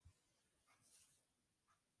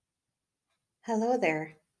Hello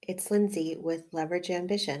there, it's Lindsay with Leverage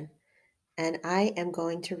Ambition, and I am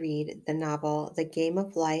going to read the novel The Game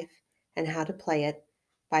of Life and How to Play It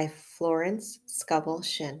by Florence Scovel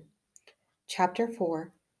Shinn. Chapter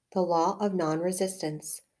 4, The Law of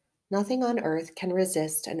Non-Resistance. Nothing on earth can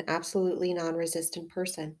resist an absolutely non-resistant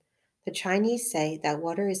person. The Chinese say that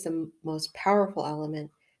water is the most powerful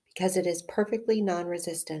element because it is perfectly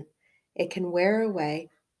non-resistant. It can wear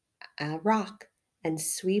away a rock and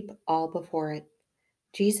sweep all before it.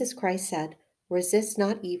 Jesus Christ said, "Resist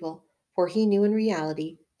not evil," for he knew in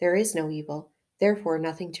reality there is no evil, therefore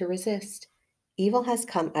nothing to resist. Evil has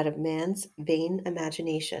come out of man's vain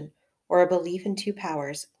imagination, or a belief in two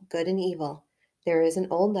powers, good and evil. There is an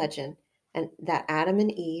old legend, and that Adam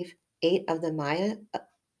and Eve ate of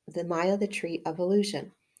the tree of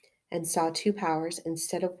illusion, and saw two powers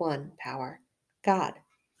instead of one power, God.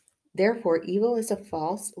 Therefore, evil is a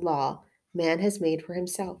false law man has made for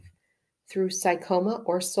himself through psychoma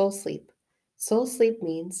or soul sleep. Soul sleep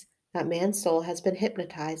means that man's soul has been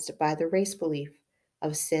hypnotized by the race belief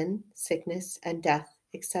of sin, sickness, and death,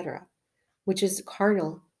 etc., which is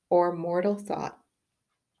carnal or mortal thought.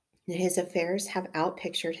 His affairs have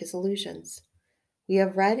outpictured his illusions. We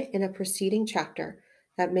have read in a preceding chapter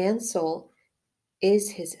that man's soul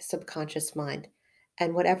is his subconscious mind,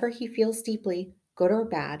 and whatever he feels deeply, good or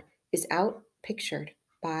bad, is outpictured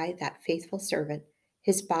by that faithful servant.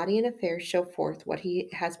 His body and affairs show forth what he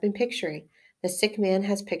has been picturing. The sick man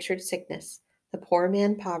has pictured sickness, the poor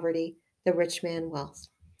man poverty, the rich man wealth.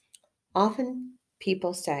 Often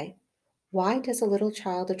people say, "Why does a little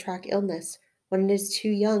child attract illness when it is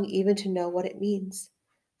too young even to know what it means?"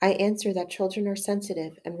 I answer that children are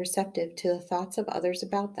sensitive and receptive to the thoughts of others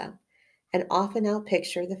about them, and often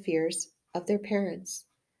outpicture the fears of their parents.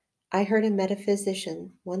 I heard a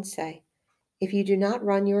metaphysician once say, "If you do not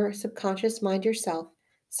run your subconscious mind yourself,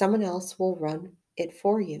 someone else will run it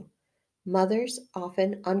for you." Mothers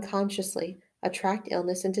often unconsciously attract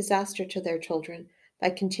illness and disaster to their children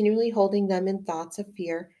by continually holding them in thoughts of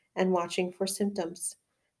fear and watching for symptoms.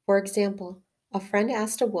 For example, a friend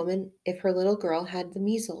asked a woman if her little girl had the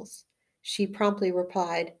measles. She promptly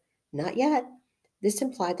replied, "Not yet." This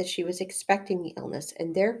implied that she was expecting the illness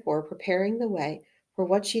and therefore preparing the way for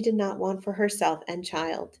what she did not want for herself and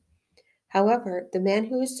child. However, the man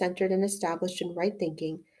who is centered and established in right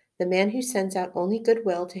thinking, the man who sends out only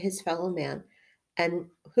goodwill to his fellow man, and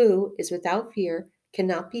who is without fear,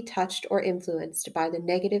 cannot be touched or influenced by the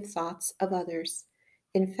negative thoughts of others.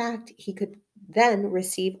 In fact, he could then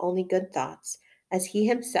receive only good thoughts, as he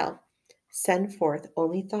himself send forth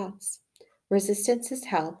only thoughts. Resistance is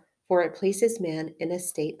hell, for it places man in a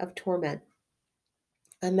state of torment.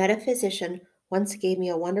 A metaphysician once gave me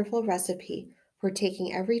a wonderful recipe for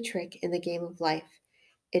taking every trick in the game of life.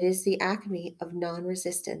 It is the acme of non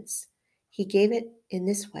resistance. He gave it in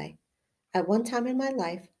this way. At one time in my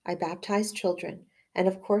life, I baptized children, and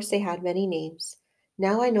of course they had many names.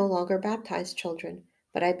 Now I no longer baptize children,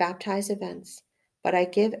 but I baptize events. But I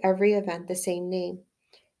give every event the same name.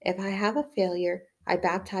 If I have a failure, I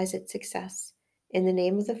baptize it success. In the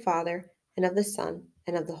name of the Father, and of the Son,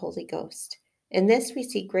 and of the Holy Ghost. In this we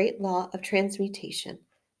see great law of transmutation,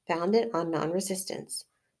 founded on non-resistance.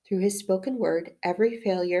 Through his spoken word, every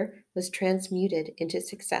failure was transmuted into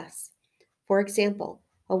success. For example,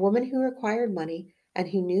 a woman who required money and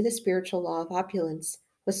who knew the spiritual law of opulence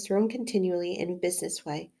was thrown continually in a business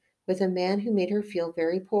way with a man who made her feel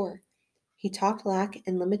very poor. He talked lack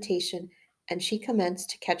and limitation, and she commenced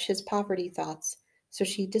to catch his poverty thoughts, so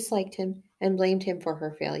she disliked him and blamed him for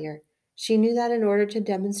her failure. She knew that in order to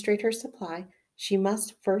demonstrate her supply, she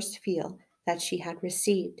must first feel that she had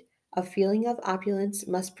received. A feeling of opulence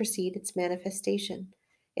must precede its manifestation.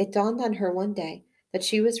 It dawned on her one day that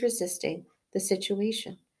she was resisting the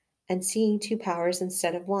situation and seeing two powers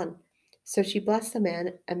instead of one. So she blessed the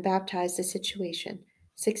man and baptized the situation.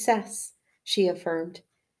 Success, she affirmed,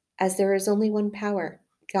 as there is only one power,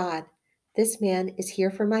 God. This man is here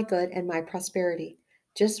for my good and my prosperity,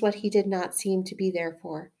 just what he did not seem to be there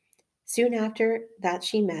for. Soon after that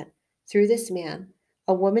she met, through this man,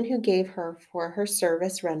 a woman who gave her for her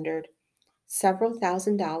service rendered several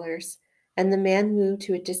 $1,000s, and the man moved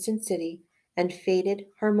to a distant city and faded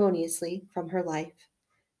harmoniously from her life.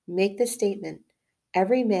 Make the statement,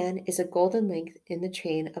 "Every man is a golden link in the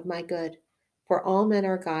chain of my good," for all men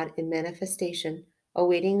are God in manifestation,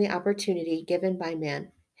 awaiting the opportunity given by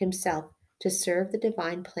man himself to serve the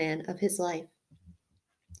divine plan of his life.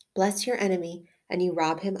 Bless your enemy, and you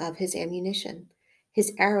rob him of his ammunition.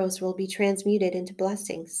 His arrows will be transmuted into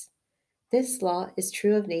blessings. This law is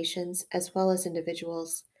true of nations as well as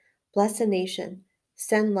individuals. Bless a nation,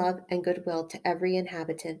 send love and goodwill to every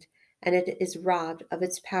inhabitant, and it is robbed of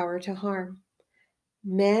its power to harm.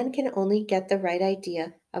 Man can only get the right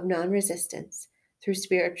idea of non resistance through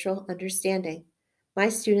spiritual understanding. My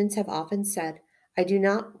students have often said, I do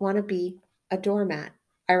not want to be a doormat.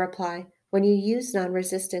 I reply, when you use non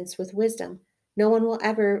resistance with wisdom, no one will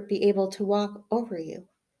ever be able to walk over you.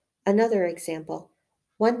 Another example.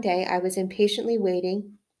 One day I was impatiently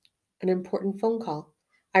waiting an important phone call.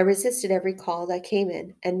 I resisted every call that came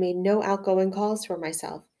in and made no outgoing calls for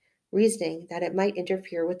myself, reasoning that it might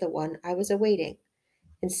interfere with the one I was awaiting.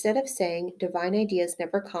 Instead of saying divine ideas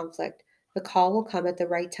never conflict, the call will come at the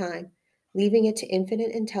right time, leaving it to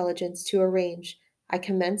infinite intelligence to arrange, I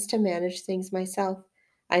commenced to manage things myself.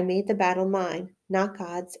 I made the battle mine, not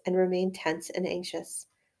God's, and remained tense and anxious.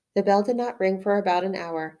 The bell did not ring for about an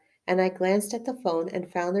hour, and I glanced at the phone and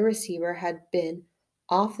found the receiver had been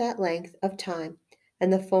off that length of time,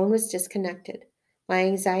 and the phone was disconnected. My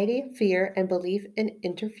anxiety, fear, and belief in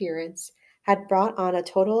interference had brought on a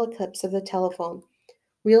total eclipse of the telephone.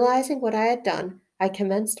 Realizing what I had done, I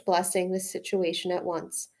commenced blessing the situation at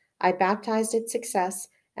once. I baptized its success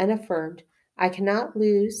and affirmed, I cannot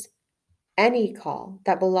lose any call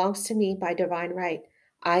that belongs to me by divine right.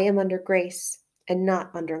 I am under grace and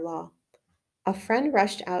not under law. A friend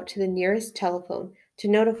rushed out to the nearest telephone to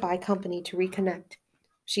notify company to reconnect.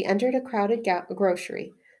 She entered a crowded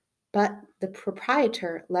grocery, but the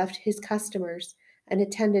proprietor left his customers and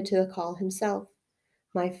attended to the call himself.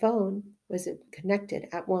 My phone was connected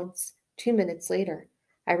at once. 2 minutes later,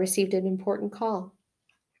 I received an important call.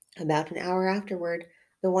 About an hour afterward,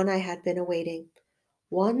 the one I had been awaiting.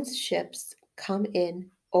 One's ships come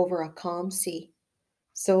in over a calm sea.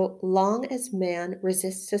 So long as man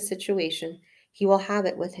resists a situation, he will have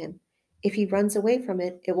it with him. If he runs away from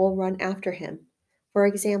it, it will run after him. For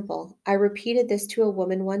example, I repeated this to a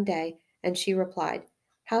woman one day, and she replied,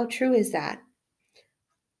 How true is that?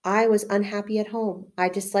 I was unhappy at home. I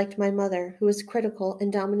disliked my mother, who was critical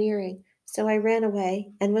and domineering, so I ran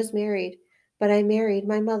away and was married. But I married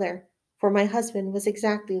my mother, for my husband was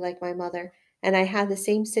exactly like my mother, and I had the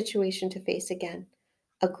same situation to face again.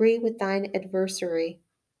 Agree with thine adversary,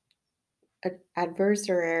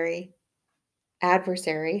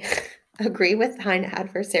 adversary. Agree with thine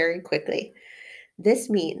adversary quickly. This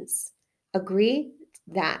means agree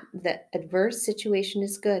that the adverse situation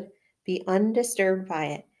is good, be undisturbed by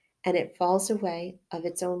it, and it falls away of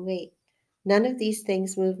its own weight. None of these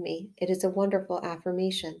things move me. It is a wonderful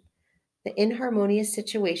affirmation. The inharmonious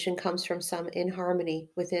situation comes from some inharmony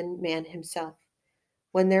within man himself.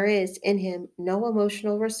 When there is in him no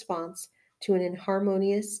emotional response to an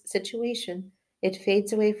inharmonious situation, it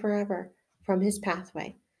fades away forever from his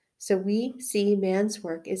pathway. So we see man's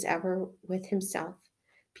work is ever with himself.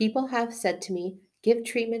 People have said to me, Give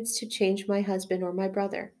treatments to change my husband or my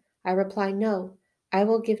brother. I reply, No, I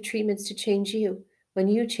will give treatments to change you. When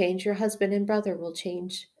you change, your husband and brother will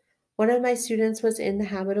change. One of my students was in the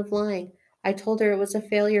habit of lying. I told her it was a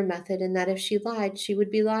failure method and that if she lied, she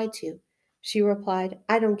would be lied to. She replied,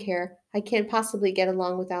 I don't care. I can't possibly get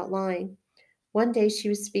along without lying. One day she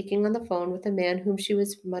was speaking on the phone with a man whom she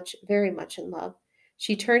was very much in love.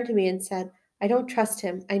 She turned to me and said, I don't trust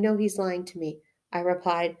him. I know he's lying to me. I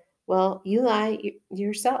replied, Well, you lie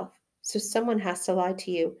yourself. So someone has to lie to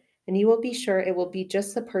you, and you will be sure it will be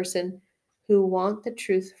just the person who want the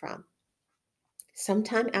truth from.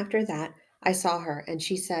 Sometime after that, I saw her, and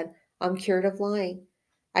she said, I'm cured of lying.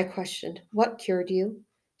 I questioned, What cured you?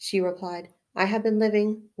 She replied, I have been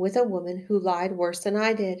living with a woman who lied worse than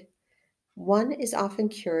I did. One is often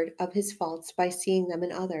cured of his faults by seeing them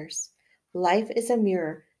in others. Life is a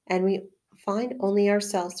mirror, and we find only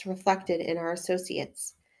ourselves reflected in our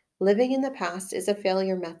associates. Living in the past is a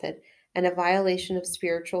failure method and a violation of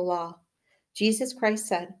spiritual law. Jesus Christ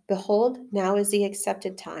said, Behold, now is the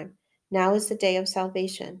accepted time. Now is the day of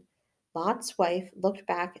salvation. Lot's wife looked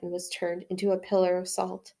back and was turned into a pillar of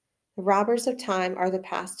salt. The robbers of time are the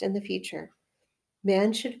past and the future.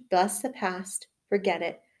 Man should bless the past, forget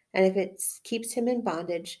it, and if it keeps him in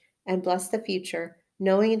bondage, and bless the future,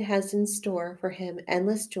 knowing it has in store for him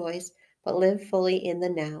endless joys, but live fully in the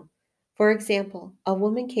now. For example, a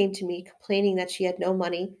woman came to me complaining that she had no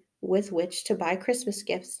money with which to buy Christmas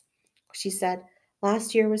gifts. She said,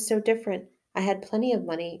 Last year was so different. I had plenty of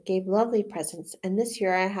money, gave lovely presents, and this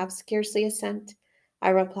year I have scarcely a cent. I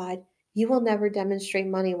replied, You will never demonstrate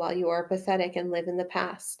money while you are pathetic and live in the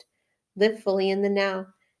past. Live fully in the now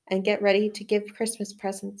and get ready to give Christmas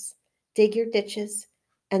presents. Dig your ditches,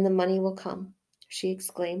 and the money will come. She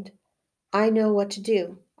exclaimed, I know what to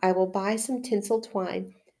do. I will buy some tinsel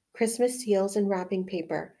twine, Christmas seals, and wrapping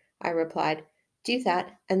paper. I replied, Do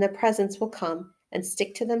that, and the presents will come and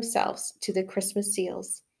stick to themselves to the Christmas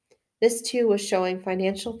seals. This too was showing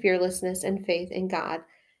financial fearlessness and faith in God,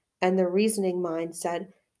 and the reasoning mind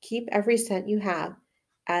said, keep every cent you have,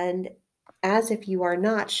 and as if you are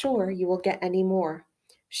not sure you will get any more.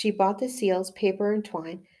 She bought the seals, paper, and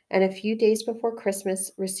twine, and a few days before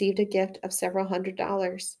Christmas received a gift of several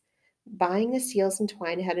 $100s. Buying the seals and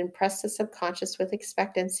twine had impressed the subconscious with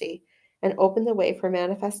expectancy and opened the way for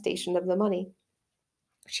manifestation of the money.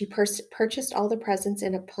 She purchased all the presents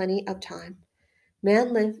in a plenty of time.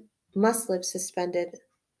 Must live suspended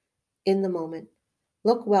in the moment.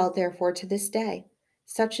 Look well, therefore, to this day.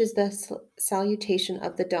 Such is the salutation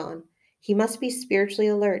of the dawn. He must be spiritually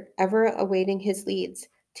alert, ever awaiting his leads,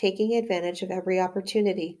 taking advantage of every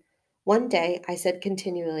opportunity. One day I said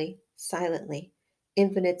continually, silently,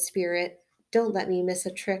 Infinite Spirit, don't let me miss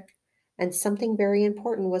a trick. And something very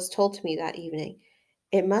important was told to me that evening.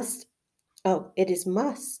 It must, it is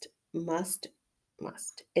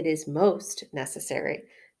it is most necessary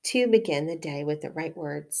to begin the day with the right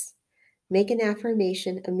words. Make an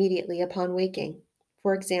affirmation immediately upon waking.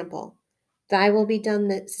 For example, Thy will be done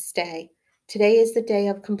this day. Today is the day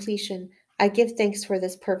of completion. I give thanks for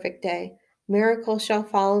this perfect day. Miracle shall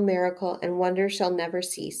follow miracle, and wonder shall never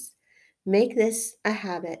cease. Make this a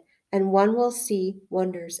habit, and one will see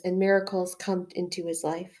wonders and miracles come into his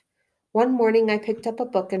life. One morning I picked up a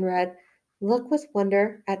book and read, Look with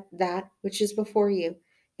wonder at that which is before you.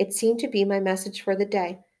 It seemed to be my message for the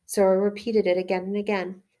day, so I repeated it again and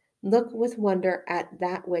again. Look with wonder at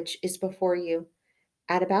that which is before you.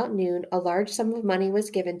 At about noon, a large sum of money was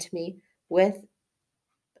given to me, with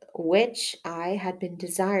which I had been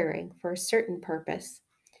desiring for a certain purpose.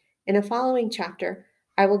 In a following chapter,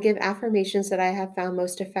 I will give affirmations that I have found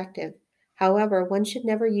most effective. However, one should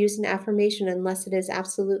never use an affirmation unless it is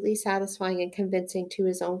absolutely satisfying and convincing to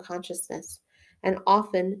his own consciousness. And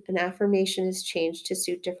often, an affirmation is changed to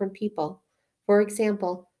suit different people. For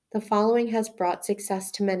example, the following has brought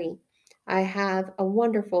success to many: I have a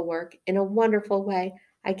wonderful work in a wonderful way.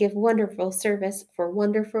 I give wonderful service for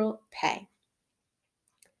wonderful pay.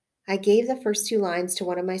 I gave the first two lines to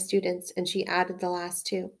one of my students, and she added the last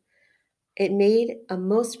two. It made a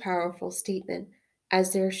most powerful statement,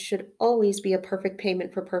 as there should always be a perfect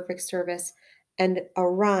payment for perfect service, and a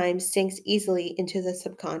rhyme sinks easily into the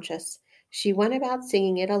subconscious. She went about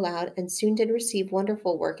singing it aloud and soon did receive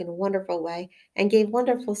wonderful work in a wonderful way and gave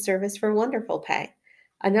wonderful service for wonderful pay.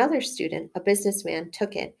 Another student, a businessman,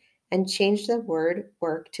 took it and changed the word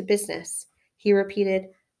work to business. He repeated,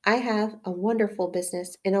 I have a wonderful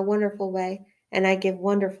business in a wonderful way, and I give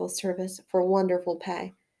wonderful service for wonderful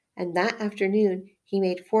pay. And that afternoon he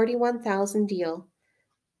made 41,000 deal,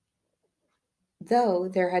 though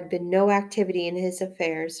there had been no activity in his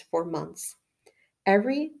affairs for months.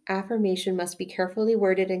 Every affirmation must be carefully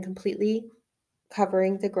worded and completely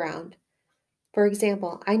covering the ground. For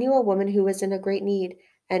example, I knew a woman who was in a great need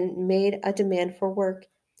and made a demand for work.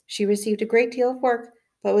 She received a great deal of work,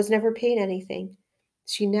 but was never paid anything.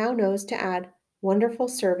 She now knows to add wonderful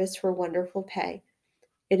service for wonderful pay.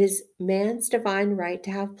 It is man's divine right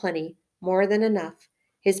to have plenty, more than enough.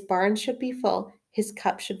 His barn should be full, his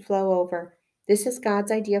cup should flow over. This is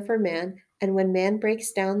God's idea for man, and when man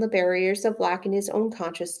breaks down the barriers of lack in his own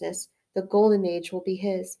consciousness, the golden age will be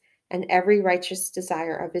his, and every righteous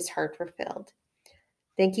desire of his heart fulfilled.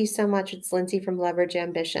 Thank you so much. It's Lindsay from Leverage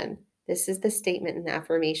Ambition. This is the statement and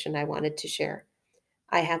affirmation I wanted to share.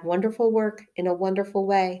 I have wonderful work in a wonderful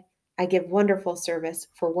way. I give wonderful service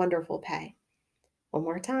for wonderful pay. One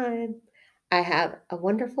more time. I have a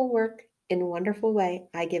wonderful work in a wonderful way.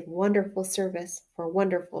 I give wonderful service for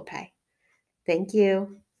wonderful pay. Thank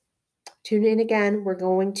you. Tune in again. We're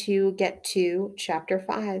going to get to chapter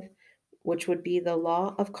 5, which would be the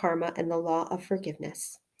law of karma and the law of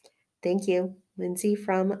forgiveness. Thank you. Lindsay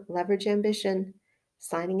from Leverage Ambition,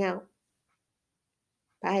 signing out.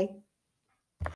 Bye.